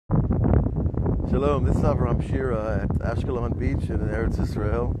Shalom, this is Avraham Shira at Ashkelon Beach in Eretz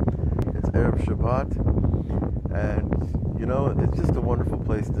Israel. It's Erev Shabbat, and you know, it's just a wonderful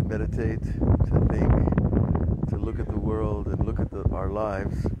place to meditate, to think, to look at the world and look at our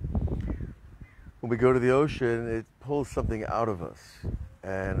lives. When we go to the ocean, it pulls something out of us,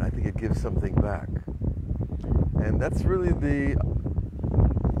 and I think it gives something back. And that's really the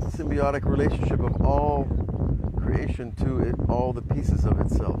symbiotic relationship of all creation to it, all the pieces of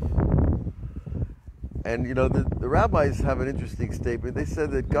itself. And you know, the rabbis have an interesting statement. They said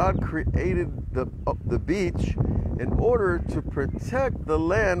that God created the beach in order to protect the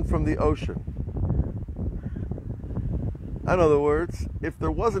land from the ocean. In other words, if there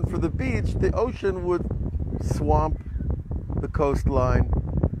wasn't for the beach, the ocean would swamp the coastline,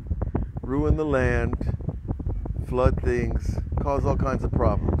 ruin the land, flood things, cause all kinds of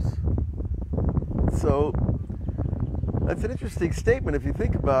problems. So that's an interesting statement if you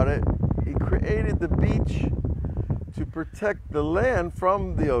think about it. He created the beach to protect the land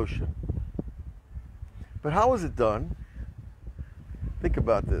from the ocean. But how was it done? Think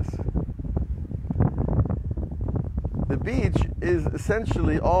about this. The beach is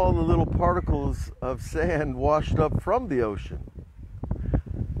essentially all the little particles of sand washed up from the ocean.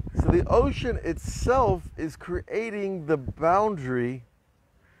 So the ocean itself is creating the boundary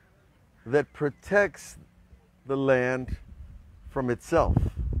that protects the land from itself.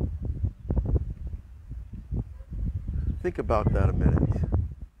 Think about that a minute.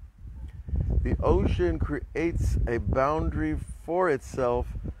 The ocean creates a boundary for itself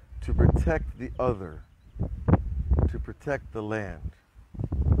to protect the other, to protect the land.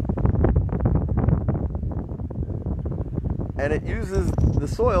 And it uses the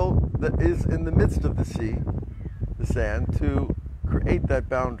soil that is in the midst of the sea, the sand, to create that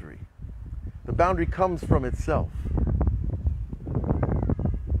boundary. The boundary comes from itself.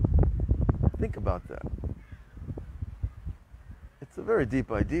 Think about that. It's a very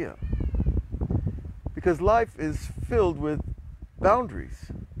deep idea. Because life is filled with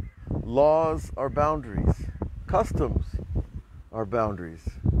boundaries. Laws are boundaries. Customs are boundaries.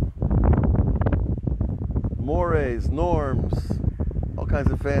 Mores, norms, all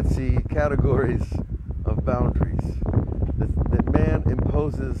kinds of fancy categories of boundaries that man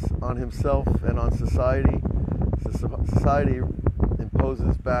imposes on himself and on society. Society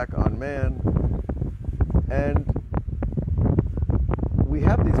imposes back on man. And we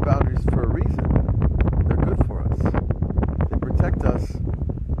have these boundaries for a reason. They're good for us. They protect us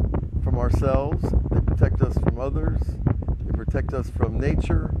from ourselves. They protect us from others. They protect us from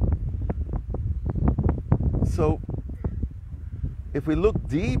nature. So, if we look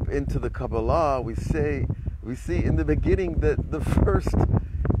deep into the Kabbalah, we see in the beginning that the first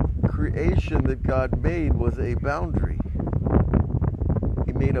creation that God made was a boundary.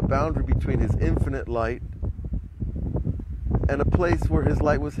 He made a boundary between His infinite light and a place where His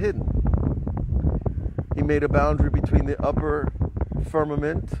light was hidden. He made a boundary between the upper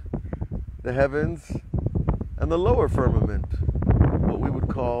firmament, the heavens, and the lower firmament, what we would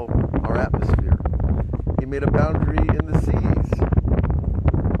call our atmosphere. He made a boundary in the seas.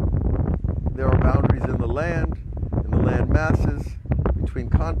 There are boundaries in the land masses, between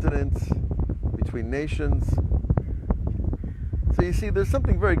continents, between nations. So you see, there's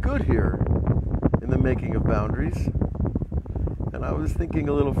something very good here in the making of boundaries. And I was thinking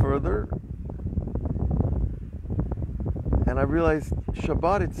a little further, and I realized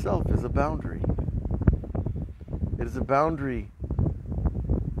Shabbat itself is a boundary. It is a boundary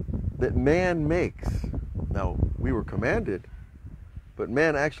that man makes. Now, we were commanded, but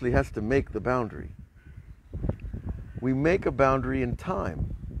man actually has to make the boundary. We make a boundary in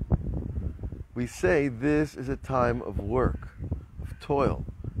time. We say this is a time of work, of toil,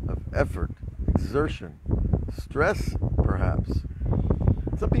 of effort, exertion, stress, perhaps.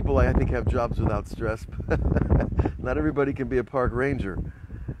 Some people, I think, have jobs without stress. Not everybody can be a park ranger.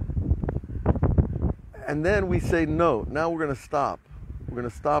 And then we say, no, now we're going to stop. We're going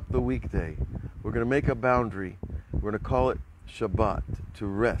to stop the weekday. We're going to make a boundary. We're going to call it Shabbat, to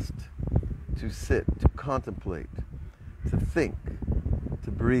rest, to sit, to contemplate, to think,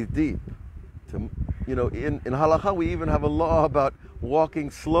 to breathe deep. In halakha, we even have a law about walking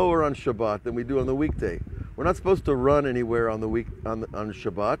slower on Shabbat than we do on the weekday. We're not supposed to run anywhere on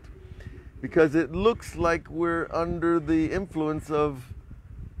Shabbat because it looks like we're under the influence of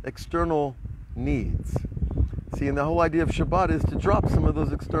external needs. See, and the whole idea of Shabbat is to drop some of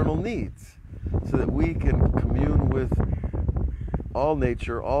those external needs so that we can commune with all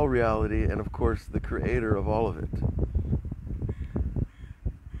nature, all reality, and of course the creator of all of it.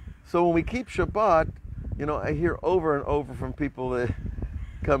 So when we keep Shabbat, I hear over and over from people that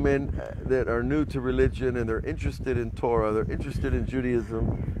come in that are new to religion, and they're interested in Torah, they're interested in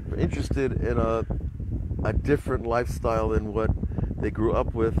Judaism, they're interested in a different lifestyle than what they grew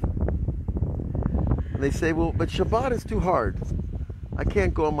up with. And they say, well, but Shabbat is too hard. I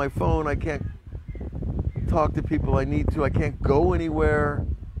can't go on my phone, I can't talk to people I need to, I can't go anywhere,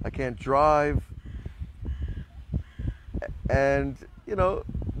 I can't drive. And, you know,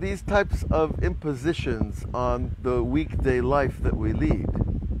 these types of impositions on the weekday life that we lead.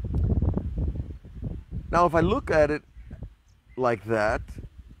 Now, if I look at it like that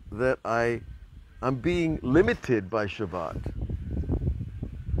I'm being limited by Shabbat,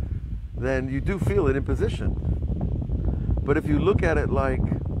 then you do feel an imposition. But if you look at it like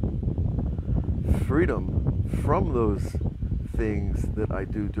freedom from those things that I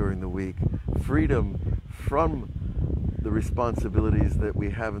do during the week, freedom from the responsibilities that we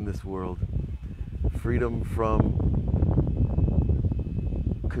have in this world, freedom from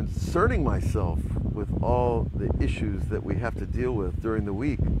concerning myself with all the issues that we have to deal with during the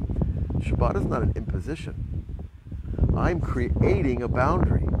week, Shabbat is not an imposition. I'm creating a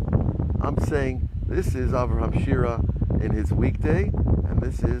boundary. I'm saying this is Avraham Shira in his weekday, and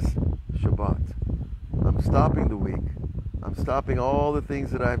this is Shabbat. I'm stopping the week. I'm stopping all the things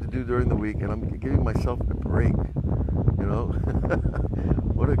that I have to do during the week, and I'm giving myself a break. You know,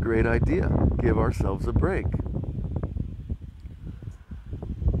 what a great idea. Give ourselves a break.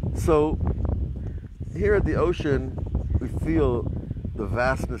 So, here at the ocean, we feel the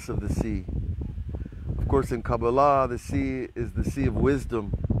vastness of the sea. Of course, in Kabbalah, the sea is the sea of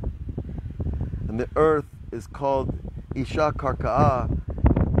wisdom. And the earth is called Isha Karka'ah.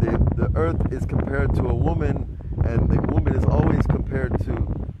 The earth is compared to a woman, and the woman is always compared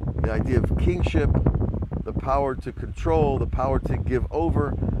to the idea of kingship, the power to control, the power to give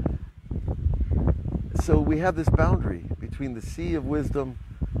over. So we have this boundary between the sea of wisdom,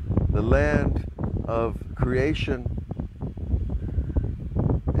 the land of creation,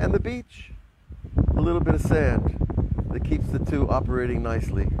 and the beach. A little bit of sand that keeps the two operating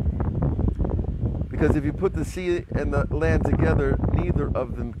nicely. Because if you put the sea and the land together, neither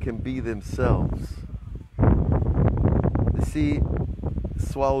of them can be themselves. The sea is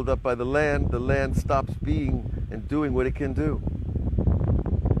swallowed up by the land stops being and doing what it can do.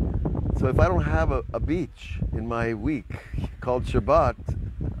 So if I don't have a beach in my week called Shabbat,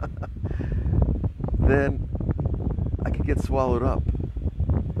 then I could get swallowed up.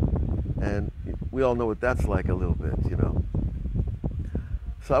 And we all know what that's like a little bit, you know.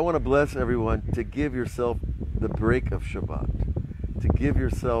 So I want to bless everyone to give yourself the break of Shabbat, to give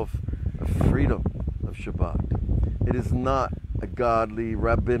yourself a freedom of Shabbat. It is not a godly,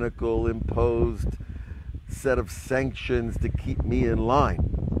 rabbinical, imposed set of sanctions to keep me in line.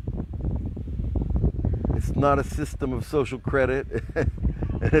 It's not a system of social credit,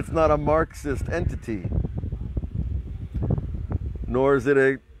 and it's not a Marxist entity, nor is it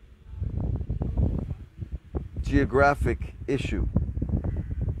a geographic issue.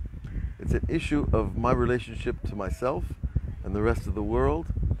 It's an issue of my relationship to myself and the rest of the world.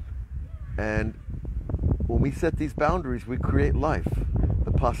 And when we set these boundaries, we create life,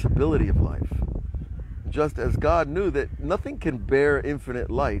 the possibility of life. Just as God knew that nothing can bear infinite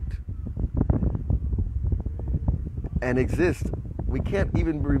light and exist, we can't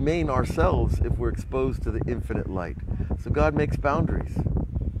even remain ourselves if we're exposed to the infinite light. So God makes boundaries.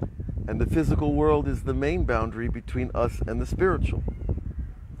 And the physical world is the main boundary between us and the spiritual.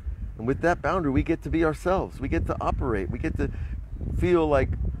 And with that boundary, we get to be ourselves. We get to operate. We get to feel like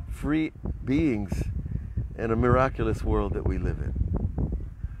free beings in a miraculous world that we live in.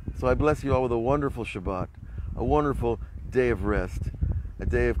 So I bless you all with a wonderful Shabbat, a wonderful day of rest, a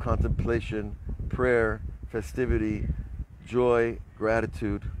day of contemplation, prayer, festivity, joy,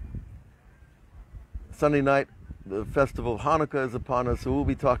 gratitude. Sunday night, the festival of Hanukkah is upon us, so we'll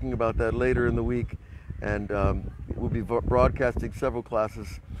be talking about that later in the week. And we'll be broadcasting several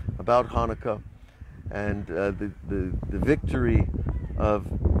classes about Hanukkah and the victory of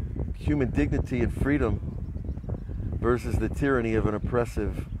human dignity and freedom versus the tyranny of an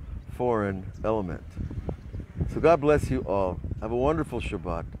oppressive foreign element. So God bless you all. Have a wonderful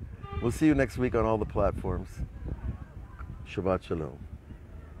Shabbat. We'll see you next week on all the platforms. Shabbat Shalom.